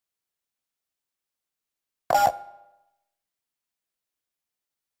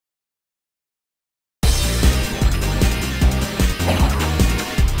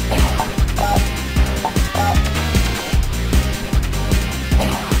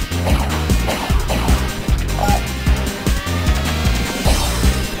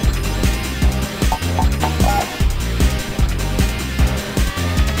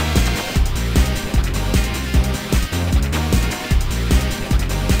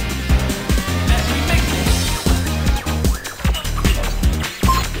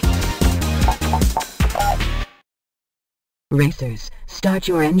Racers, start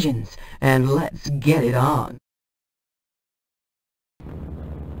your engines, and let's get it on.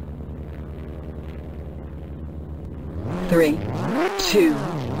 Three, two,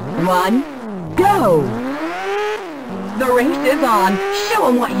 one, go! The race is on. Show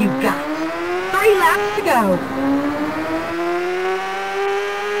 'em what you've got. 3 laps to go.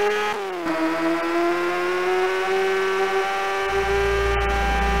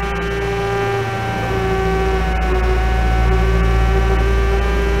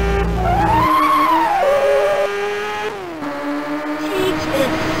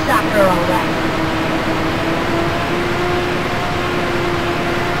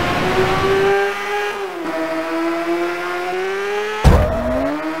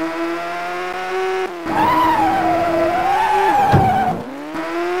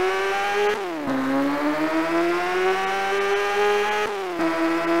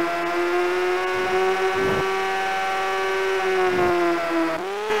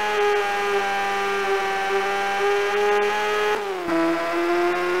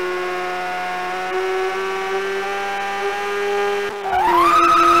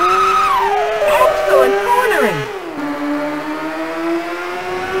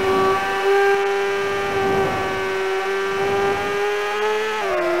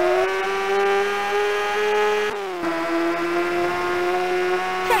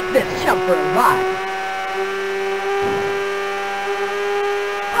 This chump for a ride.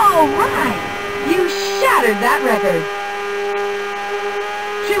 All right! You shattered that record.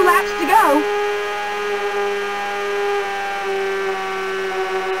 2 laps to go.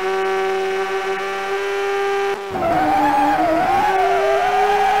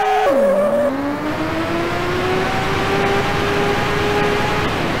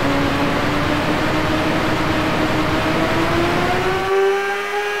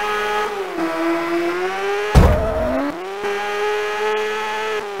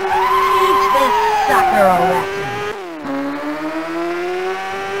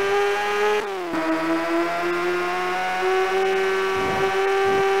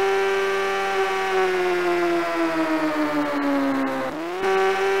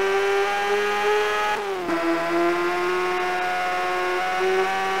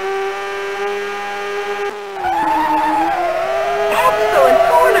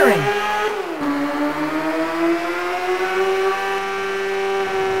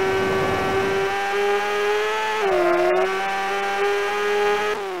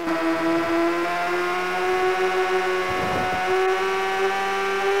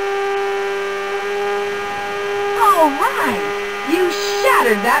 You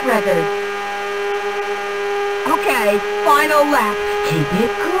shattered that record. Okay, final lap. Keep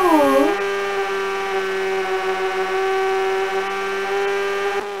it cool.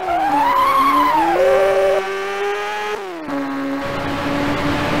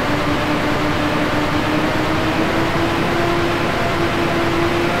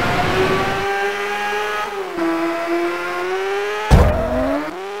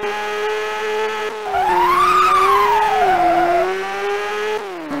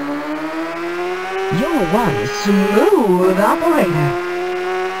 You're one smooth operator.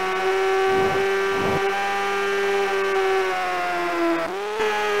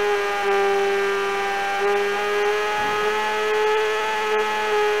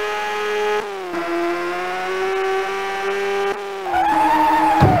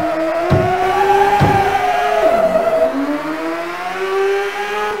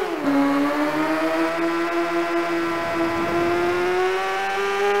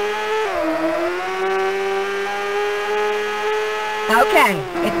 Okay,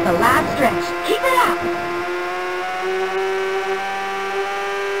 it's the last stretch. Keep it up!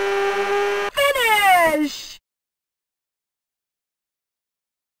 Finish!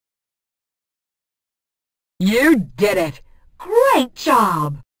 You did it! Great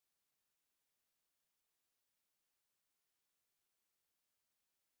job!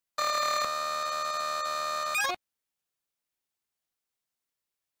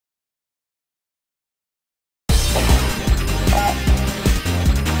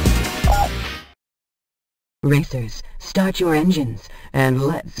 Racers, start your engines, and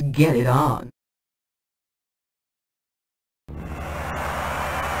let's get it on.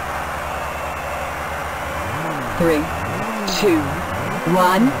 Three, two,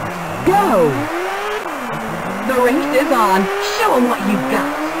 one, go! The race is on. Show 'em what you've got.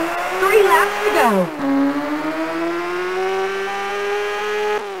 3 laps to go.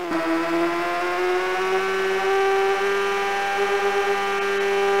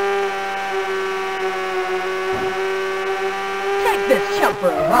 This chump for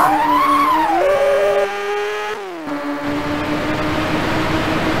a ride.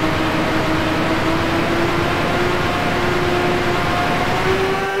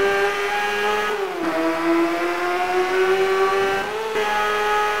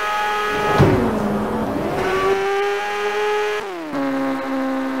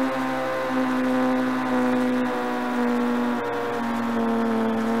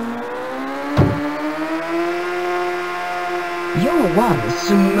 You're one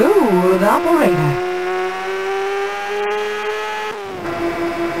smooth operator.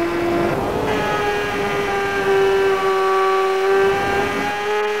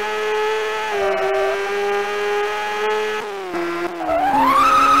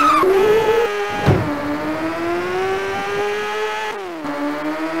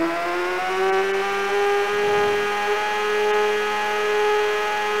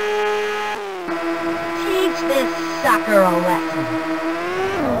 Teach this sucker a lesson.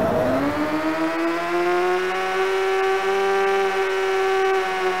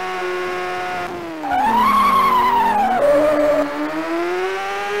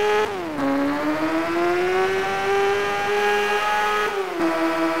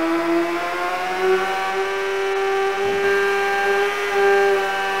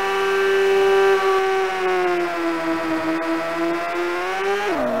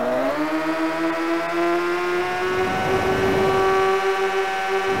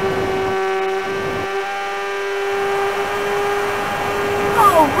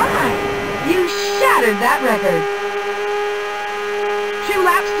 You shattered that record. 2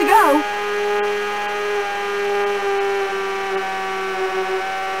 laps to go.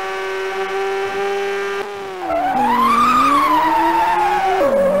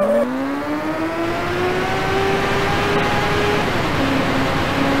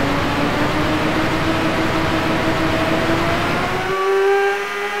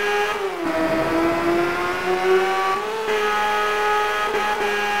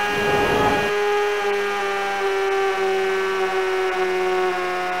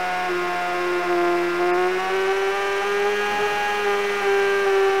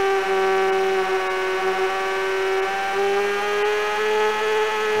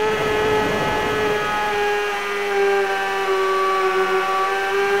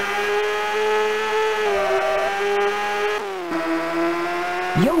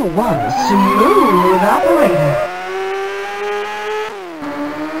 You're one smooth operator.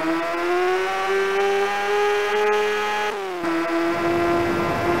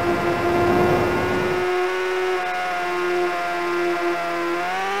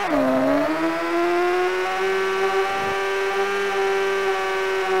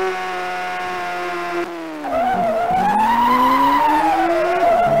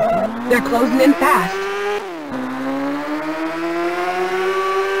 They're closing in fast.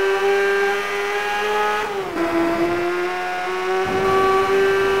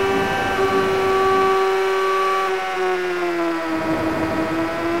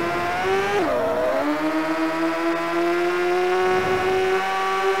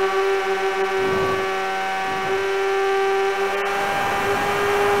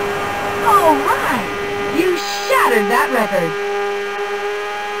 All right! You shattered that record.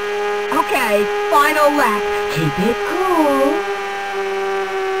 Okay, final lap. Keep it cool.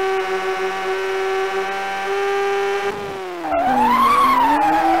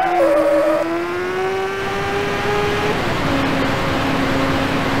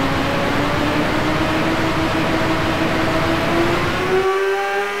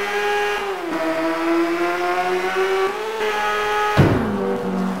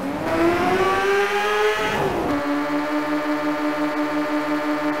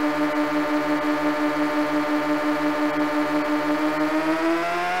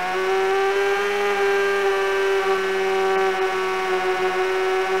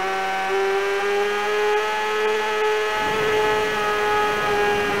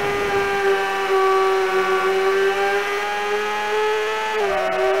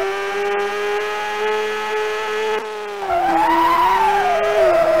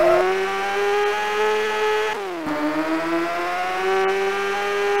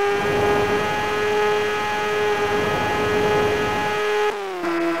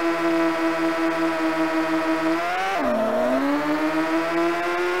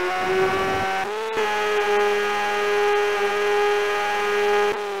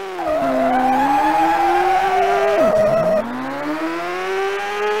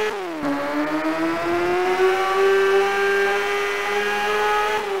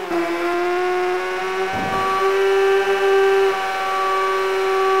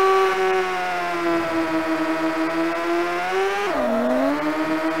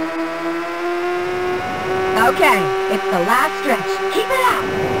 Okay, it's the last stretch. Keep it up!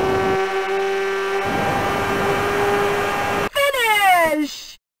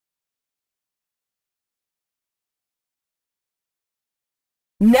 Finish!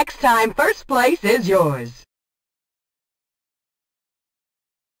 Next time, first place is yours.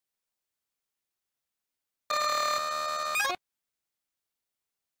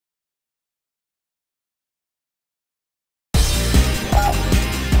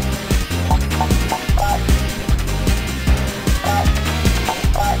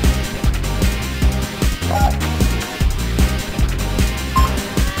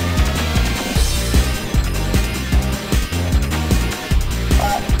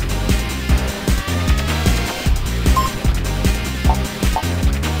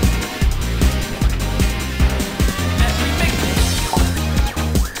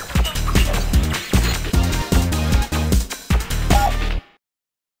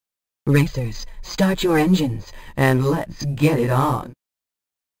 Racers, start your engines, and let's get it on.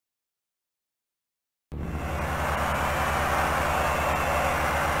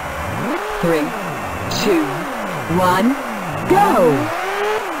 Three, two, one, go!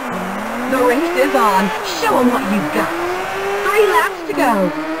 The race is on. Show 'em what you've got. 3 laps to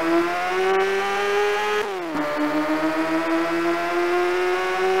go.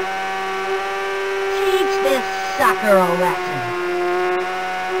 Teach this sucker a lesson.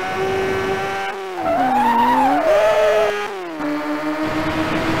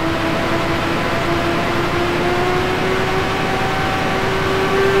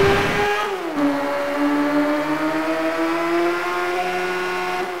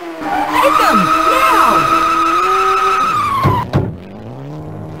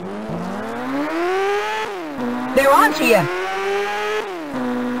 They're on to you.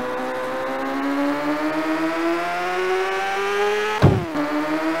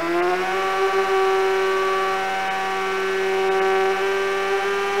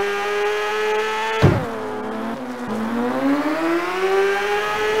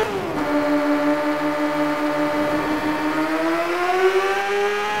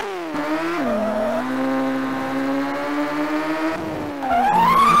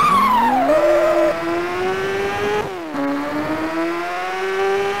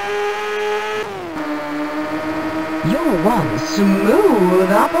 You're one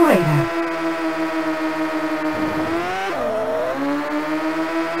smooth operator.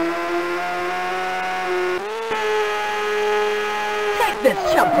 Take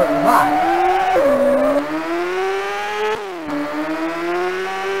this chump for a ride.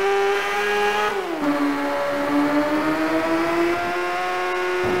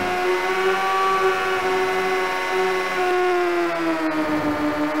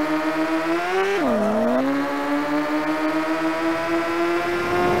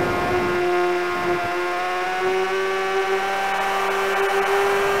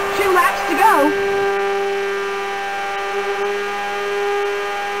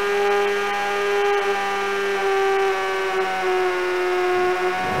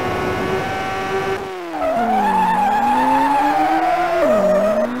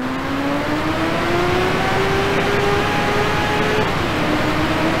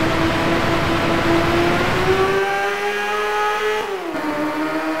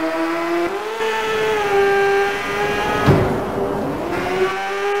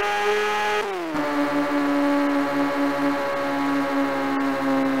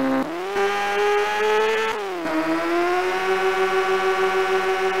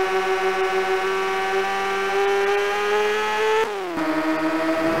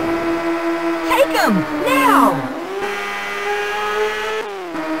 Now!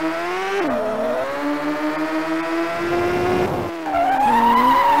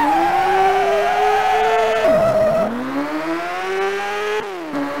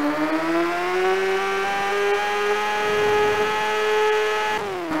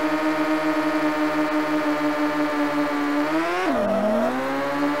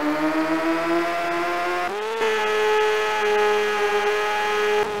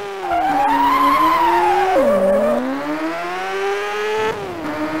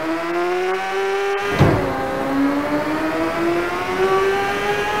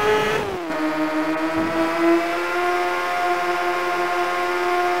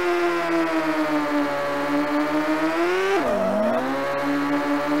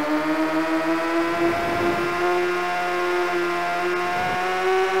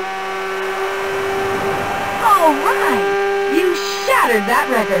 That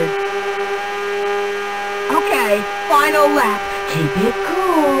record. Okay, final lap. Keep it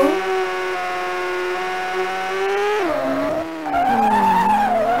cool.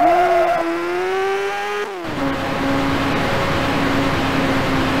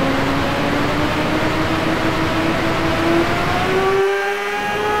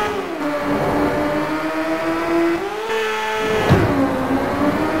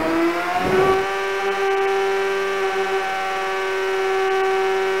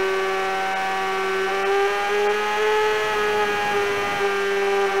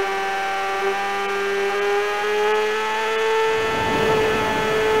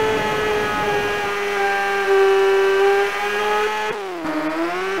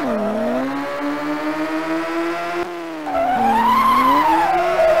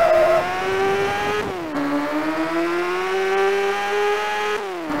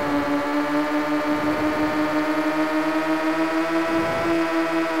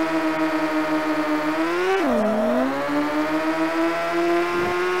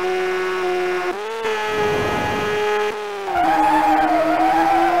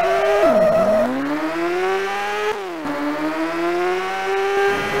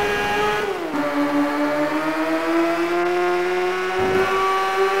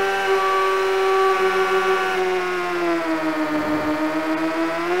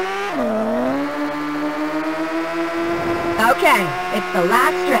 The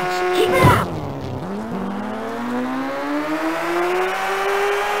last stretch. Keep it up.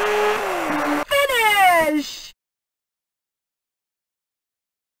 Finish!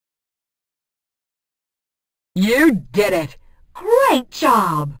 You did it! Great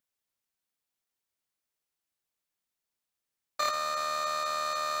job!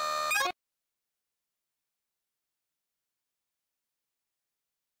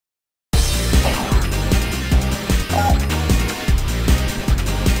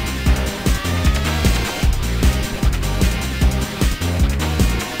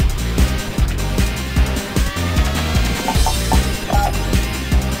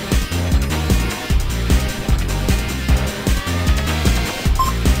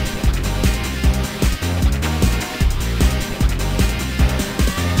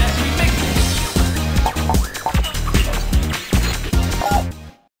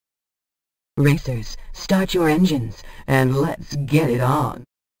 Racers, start your engines, and let's get it on.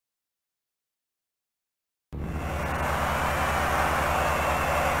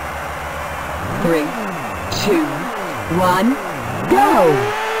 Three, two, one, go!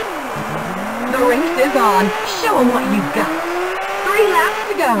 The race is on. Show 'em what you've got. 3 laps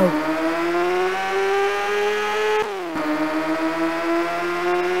to go.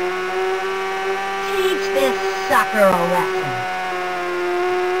 Teach this sucker a lesson.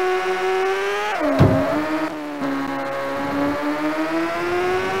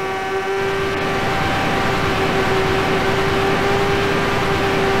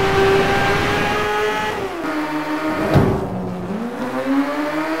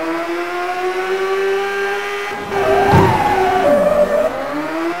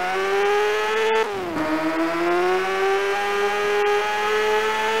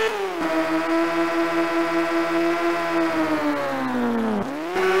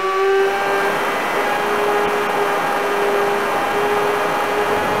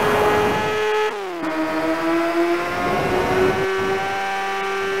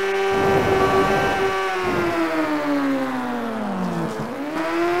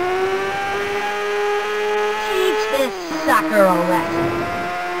 Sucker a lesson.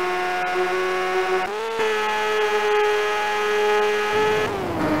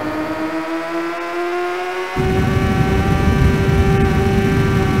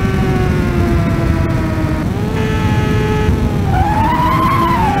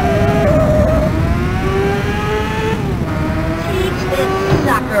 Teach this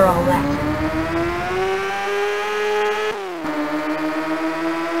sucker a lesson.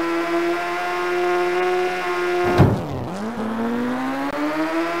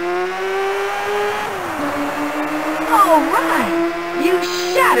 All right! You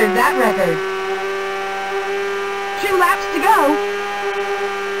shattered that record. 2 laps to go.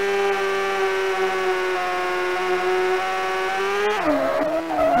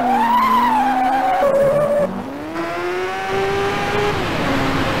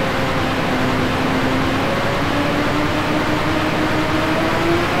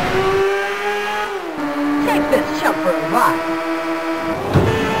 Take this chump for a ride.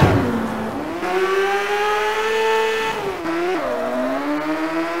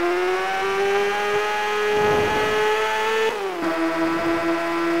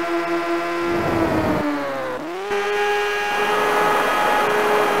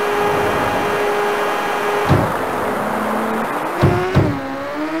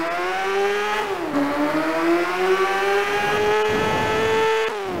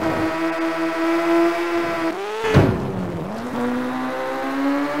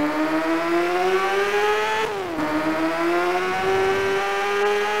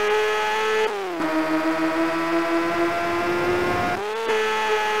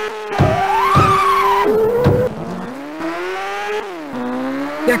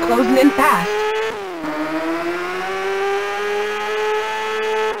 They're closing in fast.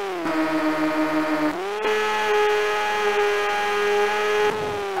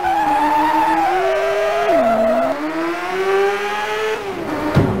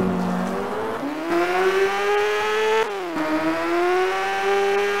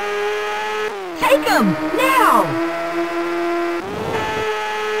 Take 'em now!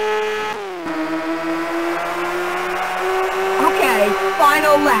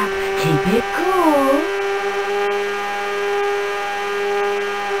 Final lap. Keep it cool.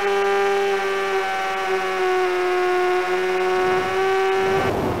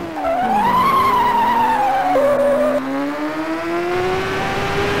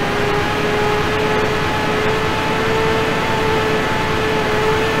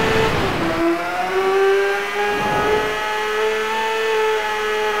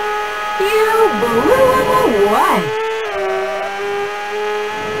 You blew him away.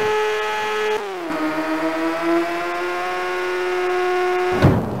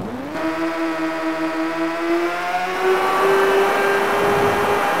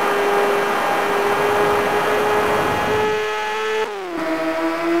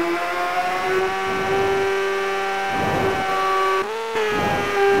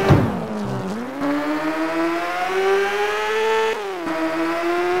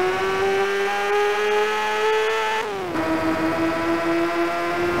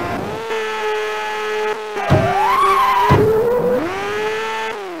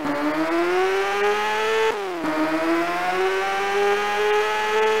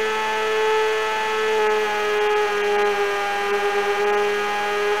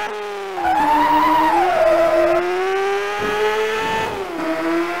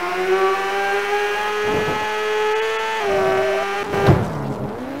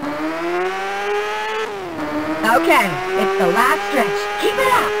 the last stretch. Keep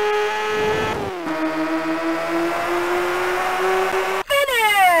it up.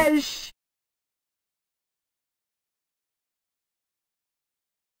 Finish!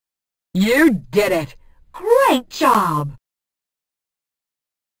 You did it! Great job!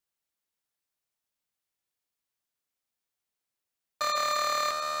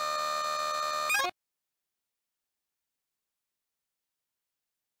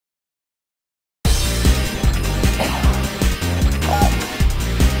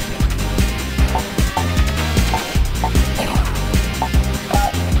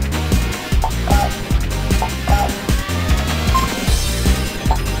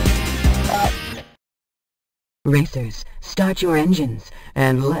 Racers, start your engines,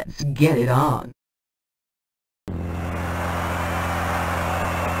 and let's get it on. 3, 2,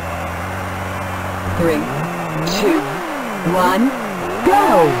 1,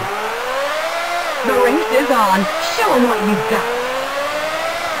 go! The race is on. Show 'em what you've got.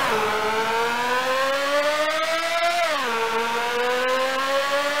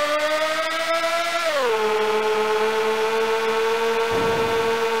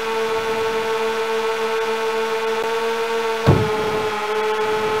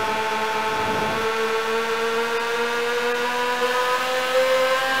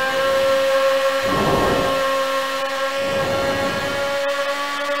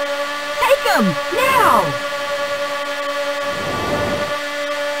 Now!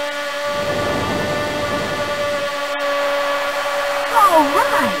 All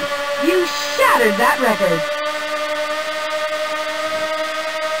right! You shattered that record!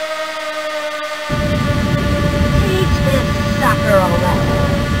 Teach this sucker a lesson!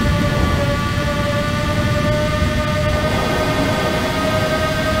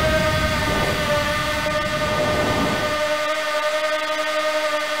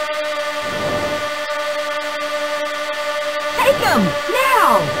 Now!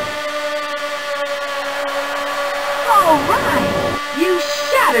 All right! You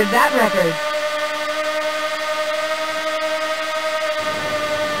shattered that record!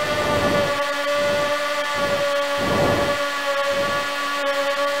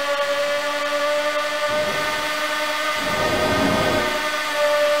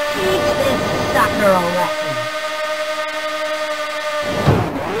 Teach this sucker a lesson!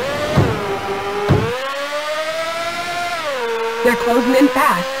 They're closing in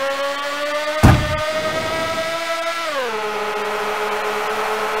fast.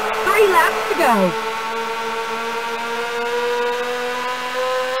 Three laps to go.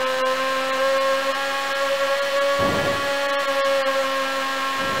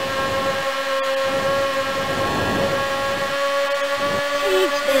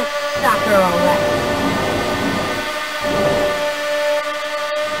 Teach this sucker a lesson.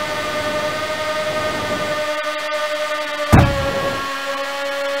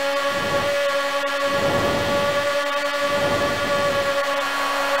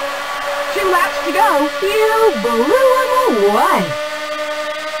 Laps to go. You blew him away.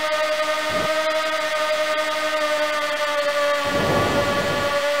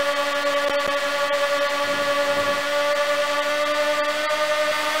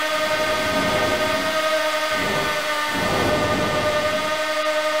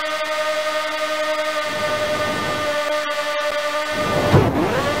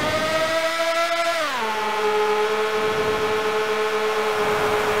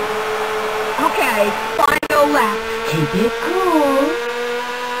 Okay, final lap. Keep it cool.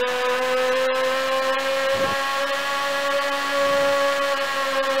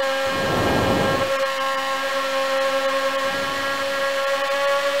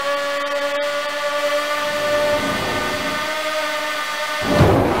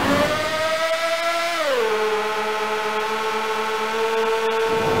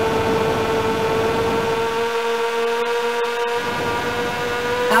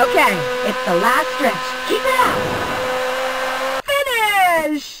 Okay, it's the last stretch. Keep it up.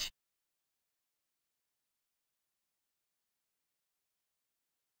 Finish!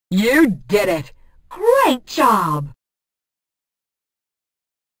 You did it. Great job.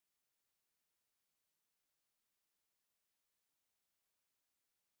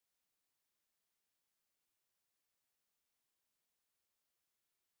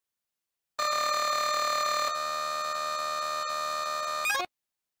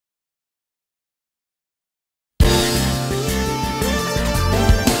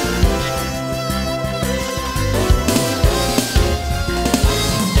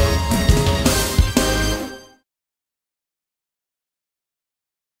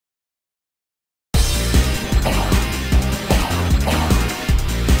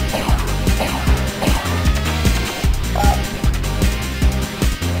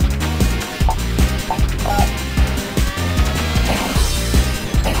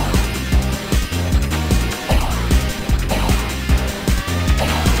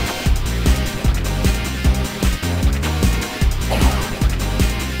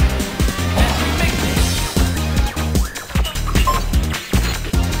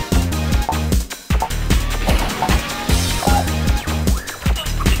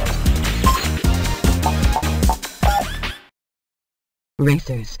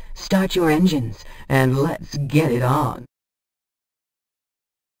 Racers, start your engines, and let's get it on.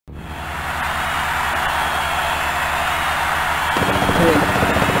 3, 2,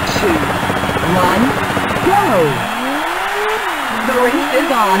 1, go! The race is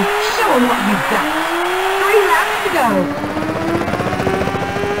on. Show 'em what you've got. 3 laps to go.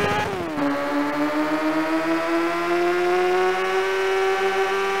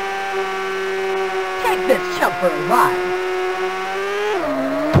 Take this chump for a ride.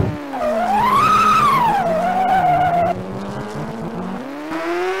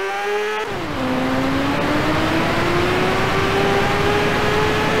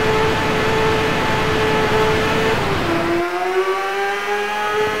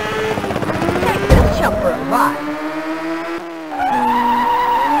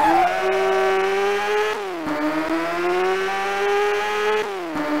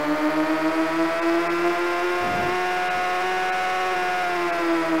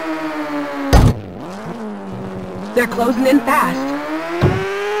 They're closing in fast.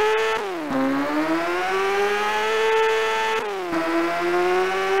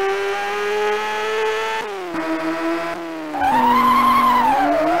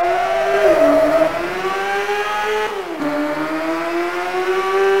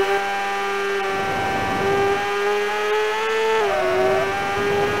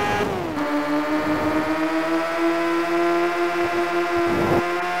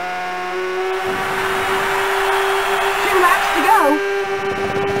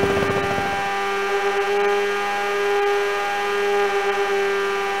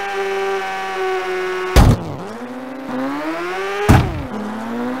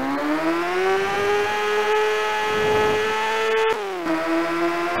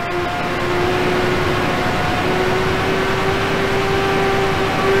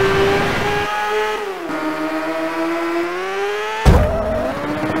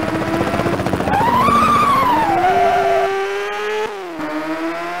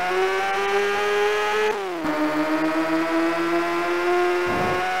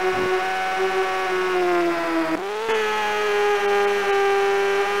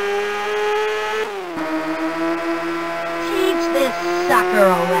 Sucker a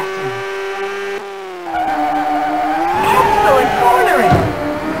lesson. Excellent cornering.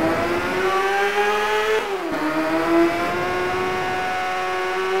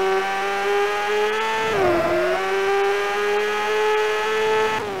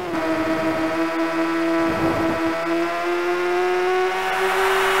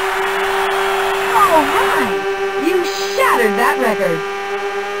 All right, you shattered that record.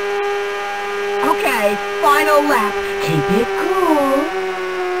 Okay, final lap. Keep it cool.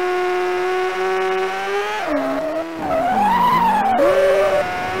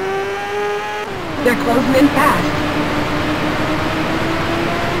 They're closing in fast.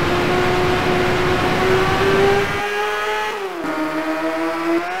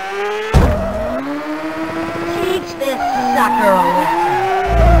 Teach this sucker a lesson.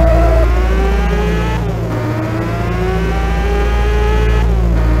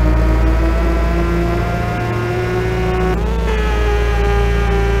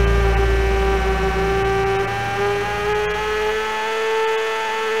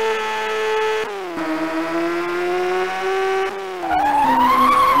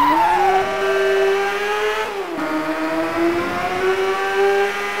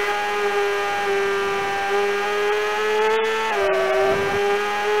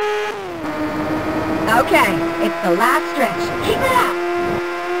 Okay, it's the last stretch. Keep it up!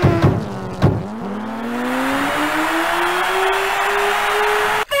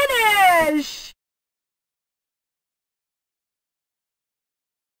 Finish!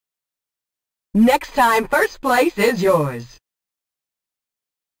 Next time, first place is yours.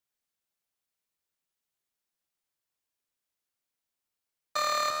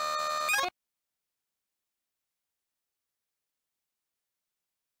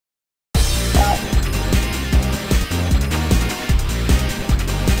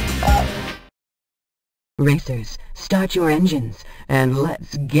 Racers, start your engines, and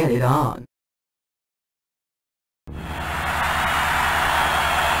let's get it on. 3,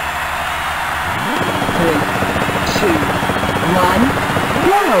 2, 1,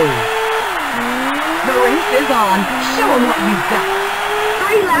 go! The race is on. Show 'em what you've got.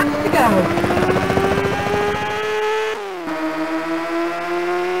 3 laps to go.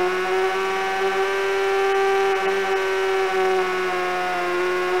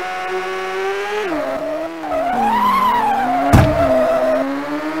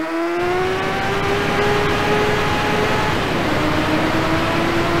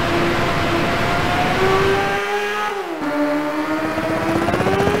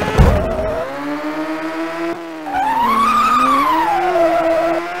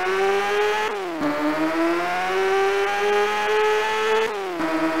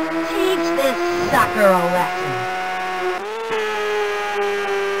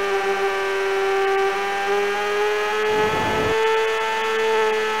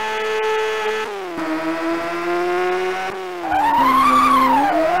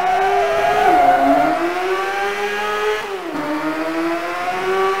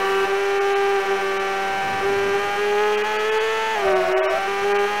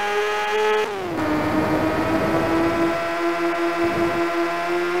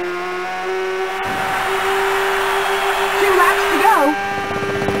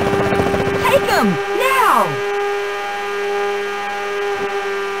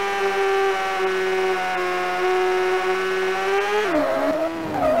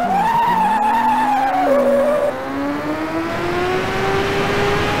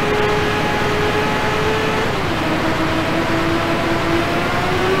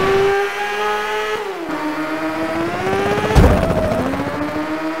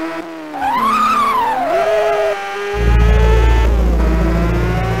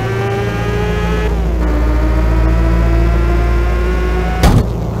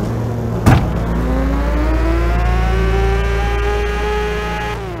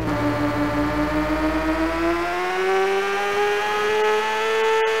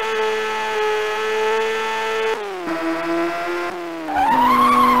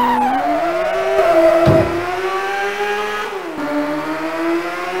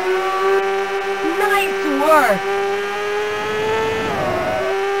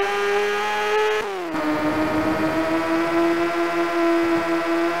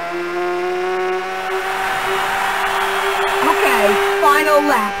 final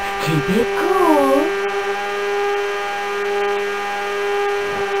lap. Keep it cool.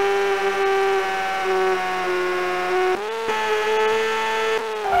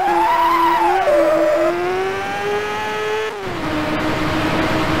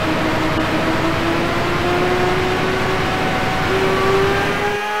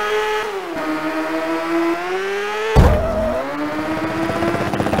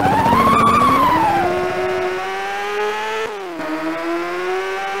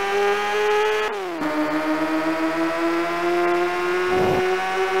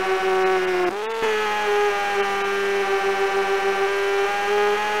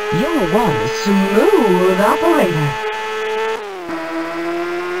 You're one smooth operator.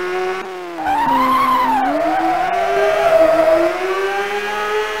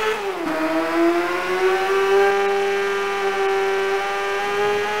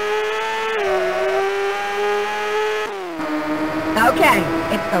 Okay,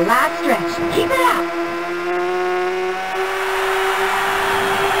 it's the last stretch. Keep it up.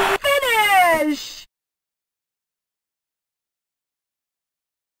 Finish!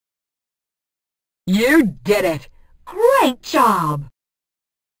 You did it! Great job!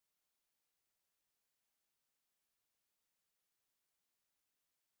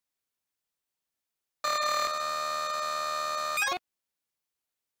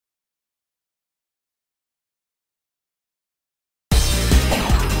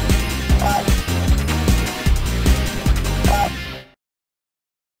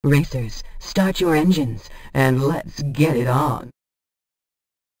 Racers, start your engines, and let's get it on.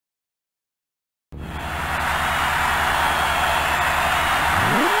 3,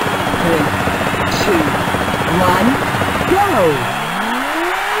 2, 1, go!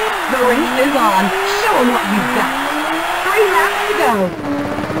 The race is on. Show 'em what you've got. 3 laps to go.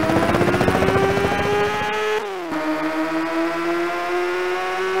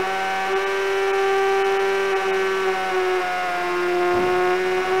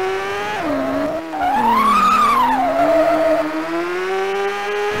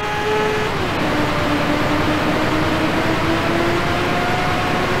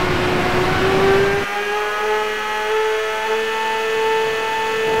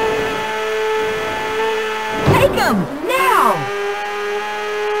 Take 'em! Now!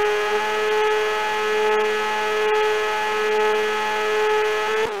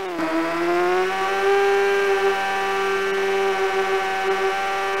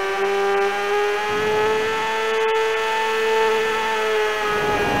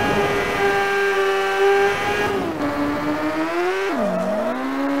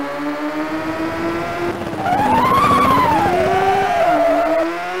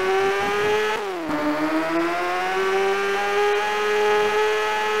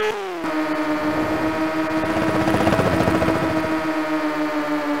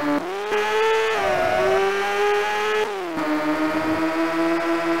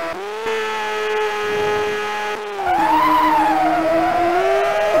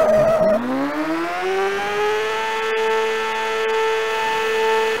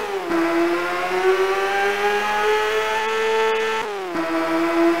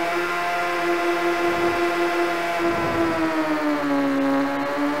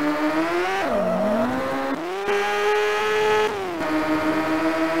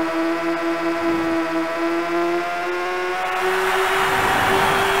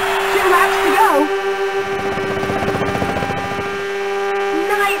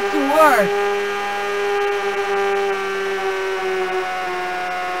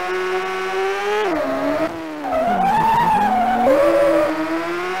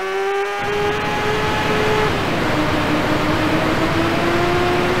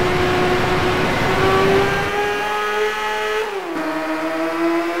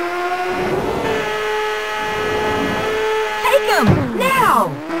 Now!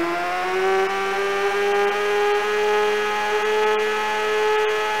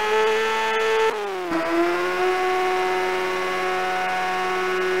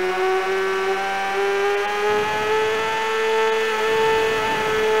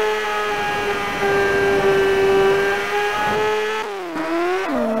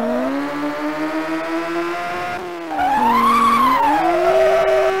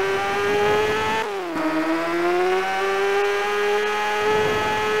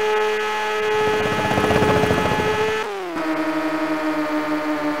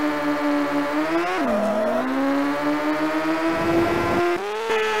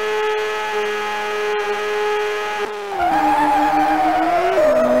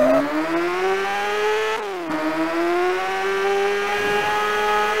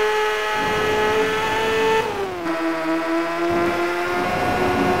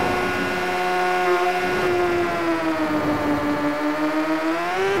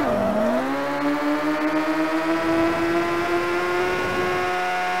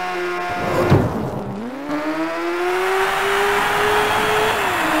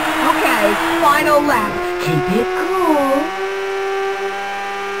 final lap. Keep it cool.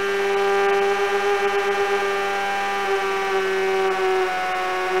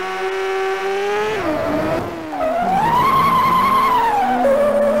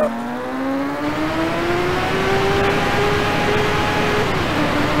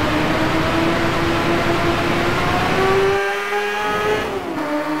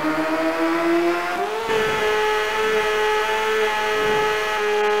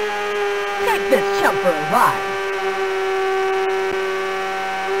 This chump for a ride.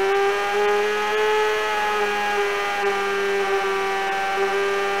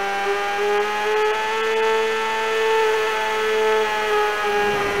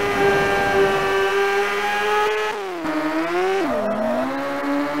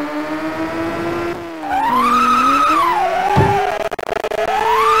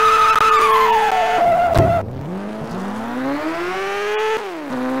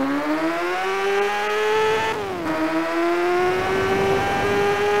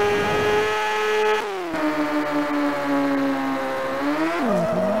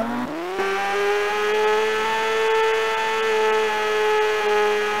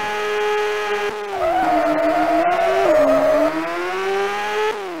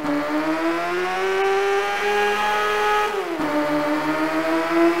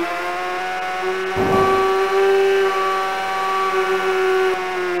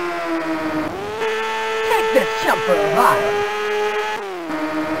 For a ride.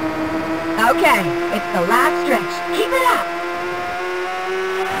 Okay, it's the last stretch. Keep it up!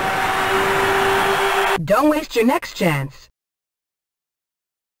 Don't waste your next chance.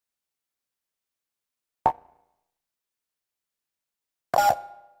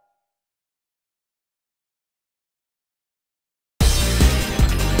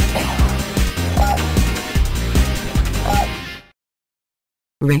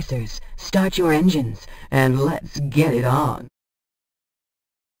 Racers, start your engines, and let's get it on.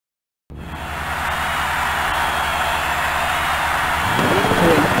 3,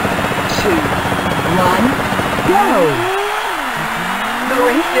 2, 1, go! The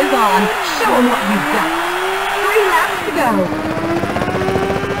race is on. Show 'em what you've got. 3 laps to go.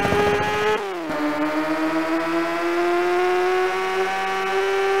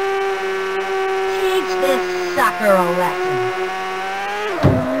 Teach this sucker a lesson.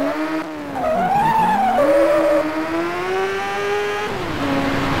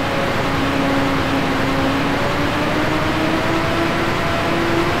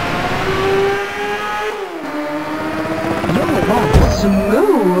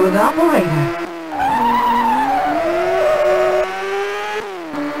 Smooth operator.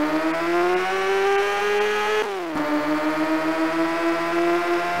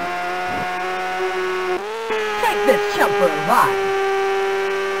 Take this chump for a ride.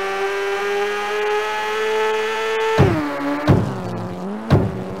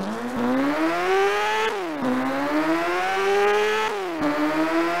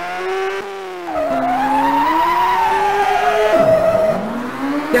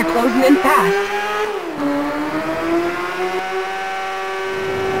 They're closing in fast.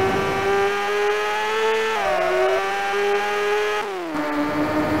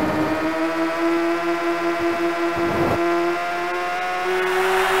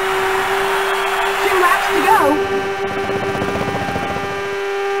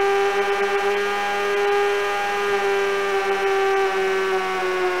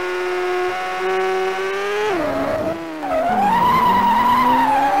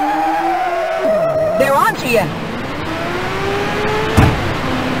 They're on to you.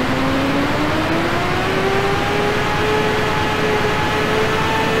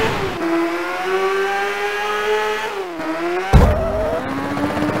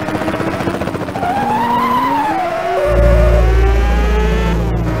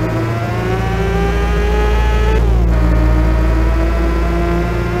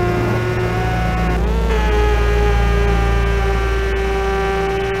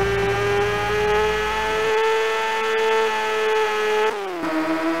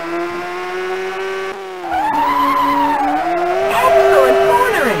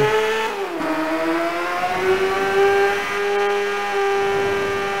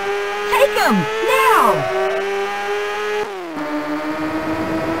 Now!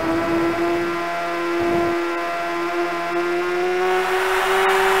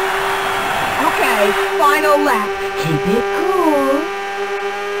 Okay, final lap. Keep it cool.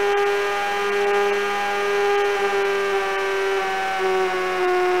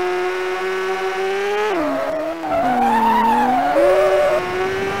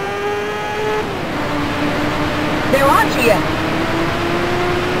 They're on to you.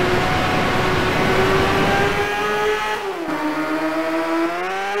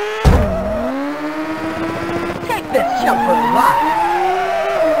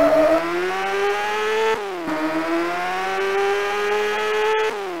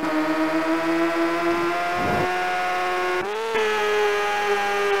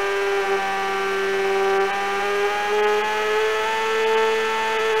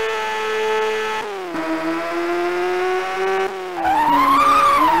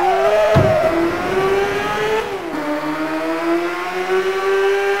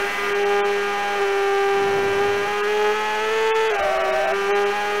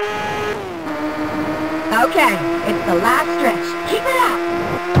 Okay, it's the last stretch. Keep it up!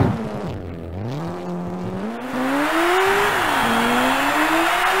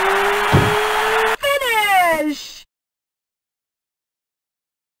 Finish!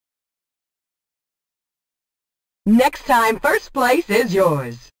 Next time, first place is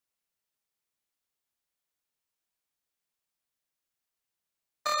yours.